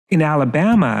In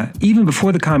Alabama, even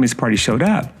before the Communist Party showed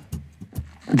up,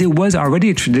 there was already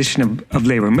a tradition of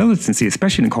labor militancy,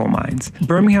 especially in coal mines.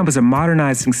 Birmingham was a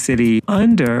modernizing city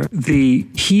under the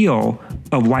heel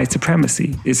of white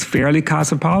supremacy. It's fairly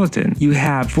cosmopolitan. You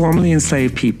have formerly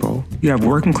enslaved people. You have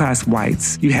working class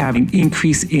whites. You have an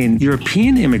increase in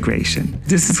European immigration.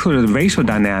 This is sort of the racial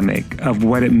dynamic of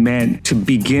what it meant to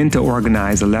begin to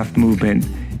organize a left movement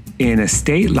in a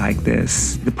state like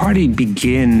this. The party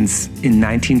begins in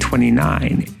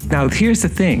 1929. Now, here's the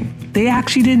thing. They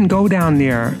actually didn't go down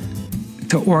there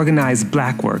to organize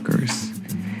black workers.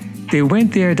 They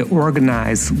went there to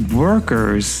organize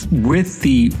workers with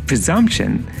the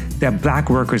presumption that black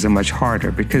workers are much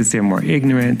harder because they're more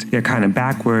ignorant, they're kind of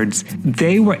backwards.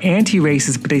 They were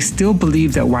anti-racist, but they still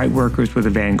believed that white workers were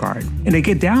the vanguard. And they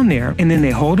get down there, and then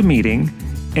they hold a meeting,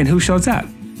 and who shows up?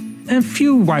 And a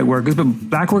few white workers, but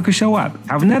black workers show up.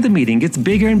 Have another meeting, gets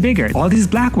bigger and bigger. All these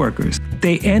black workers.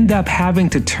 They end up having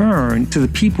to turn to the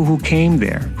people who came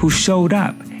there, who showed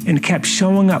up and kept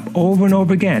showing up over and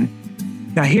over again.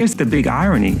 Now here's the big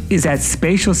irony, is that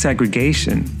spatial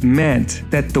segregation meant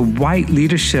that the white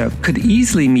leadership could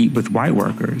easily meet with white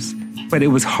workers, but it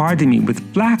was hard to meet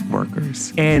with black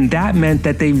workers. And that meant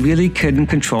that they really couldn't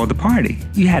control the party.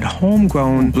 You had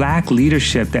homegrown black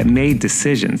leadership that made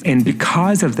decisions. And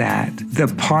because of that, the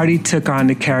party took on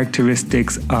the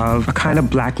characteristics of a kind of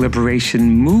black liberation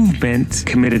movement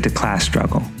committed to class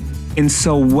struggle. And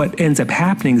so what ends up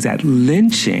happening is that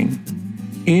lynching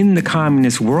in the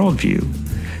communist worldview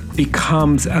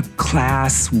becomes a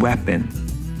class weapon.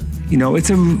 You know, it's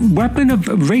a weapon of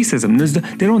racism.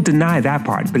 They don't deny that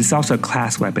part, but it's also a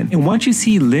class weapon. And once you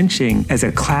see lynching as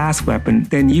a class weapon,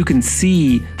 then you can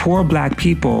see poor black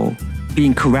people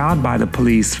being corralled by the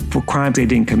police for crimes they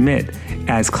didn't commit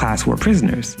as class war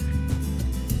prisoners.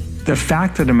 The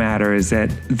fact of the matter is that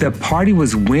the party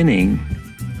was winning.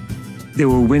 They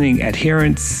were winning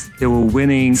adherents, they were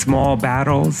winning small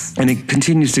battles, and it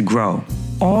continues to grow.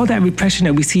 All that repression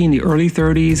that we see in the early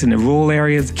 30s in the rural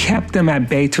areas kept them at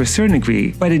bay to a certain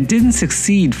degree, but it didn't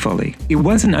succeed fully. It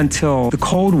wasn't until the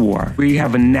Cold War, where you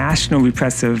have a national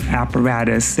repressive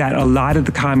apparatus, that a lot of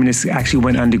the communists actually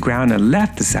went underground and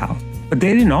left the South. But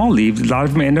they didn't all leave. A lot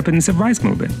of them ended up in the civil rights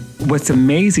movement. What's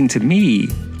amazing to me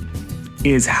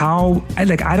is how,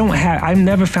 I've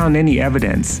never found any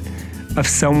evidence of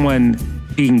someone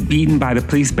being beaten by the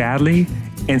police badly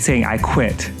and saying, I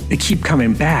quit. They keep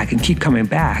coming back and keep coming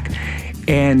back.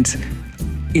 And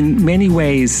in many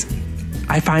ways,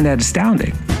 I find that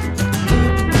astounding.